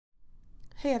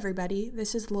Hey everybody,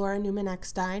 this is Laura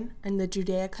Newman-Eckstein. I'm the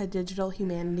Judaica Digital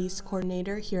Humanities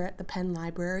Coordinator here at the Penn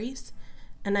Libraries,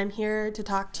 and I'm here to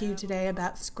talk to you today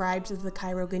about Scribes of the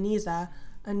Cairo Geniza,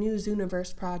 a new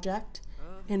Zooniverse project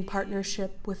in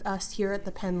partnership with us here at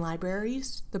the Penn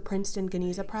Libraries, the Princeton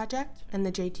Geniza Project, and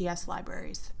the JTS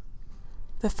Libraries.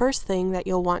 The first thing that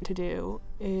you'll want to do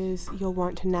is you'll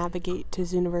want to navigate to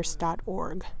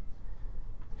zooniverse.org.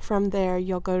 From there,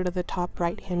 you'll go to the top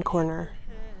right-hand corner.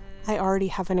 I already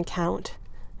have an account,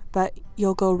 but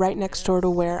you'll go right next door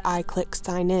to where I click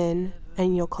sign in,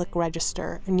 and you'll click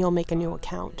register, and you'll make a new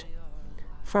account.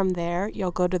 From there,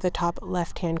 you'll go to the top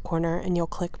left-hand corner, and you'll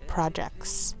click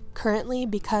projects. Currently,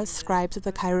 because Scribes of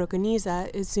the Cairo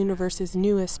Geniza is Zooniverse's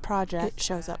newest project, it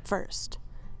shows up first.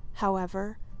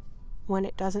 However, when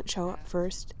it doesn't show up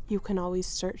first, you can always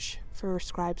search for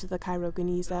Scribes of the Cairo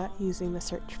Geniza using the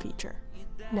search feature.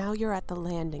 Now you're at the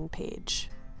landing page.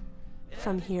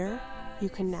 From here, you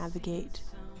can navigate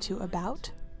to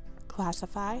About,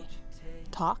 Classify,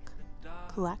 Talk,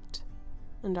 Collect,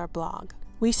 and our blog.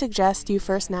 We suggest you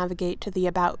first navigate to the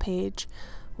About page,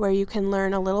 where you can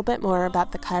learn a little bit more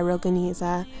about the Cairo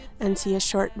Geniza and see a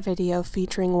short video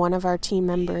featuring one of our team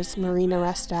members, Marina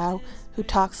Restow, who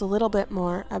talks a little bit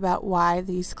more about why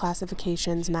these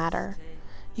classifications matter.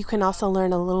 You can also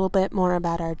learn a little bit more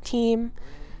about our team,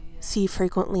 see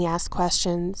frequently asked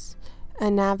questions,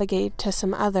 and navigate to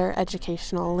some other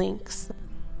educational links.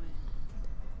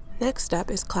 Next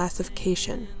up is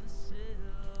classification.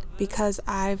 Because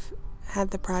I've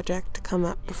had the project come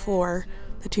up before,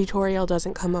 the tutorial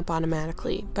doesn't come up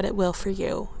automatically, but it will for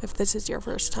you if this is your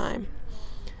first time.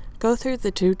 Go through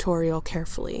the tutorial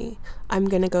carefully. I'm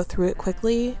going to go through it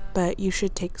quickly, but you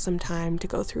should take some time to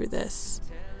go through this.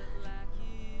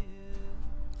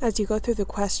 As you go through the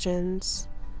questions,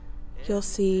 you'll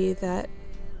see that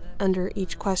under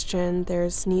each question,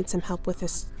 there's need some help with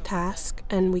this task,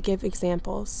 and we give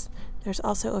examples. There's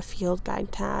also a field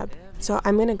guide tab. So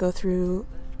I'm going to go through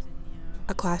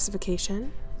a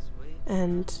classification,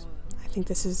 and I think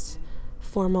this is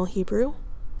formal Hebrew.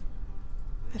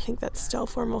 I think that's still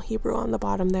formal Hebrew on the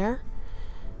bottom there.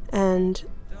 And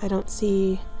I don't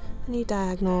see any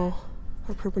diagonal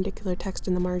or perpendicular text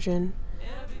in the margin,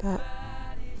 but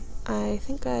I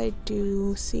think I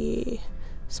do see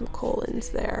some colons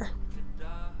there.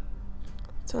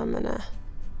 So I'm gonna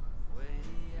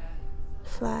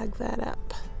flag that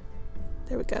up.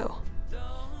 There we go.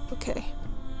 Okay.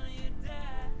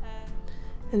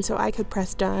 And so I could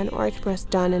press done, or I could press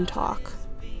done and talk.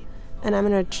 And I'm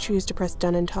gonna choose to press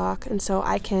done and talk, and so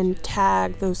I can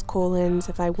tag those colons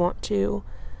if I want to.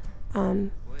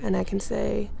 And I can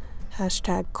say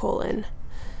 #:.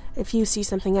 If you see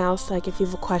something else, like if you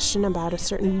have a question about a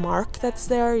certain mark that's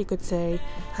there, you could say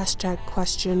 #?,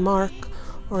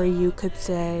 or you could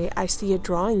say, I see a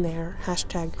drawing there,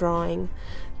 #drawing.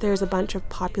 There's a bunch of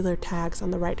popular tags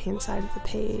on the right-hand side of the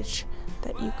page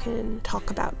that you can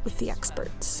talk about with the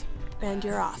experts. And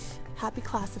you're off. Happy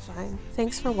classifying.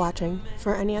 Thanks for watching.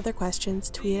 For any other questions,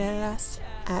 tweet at us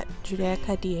at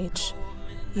JudaicaDH.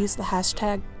 Use the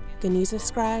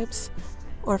 #GenizaScribes,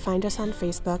 or find us on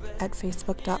Facebook at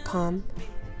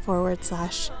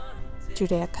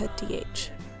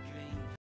facebook.com/JudaicaDH.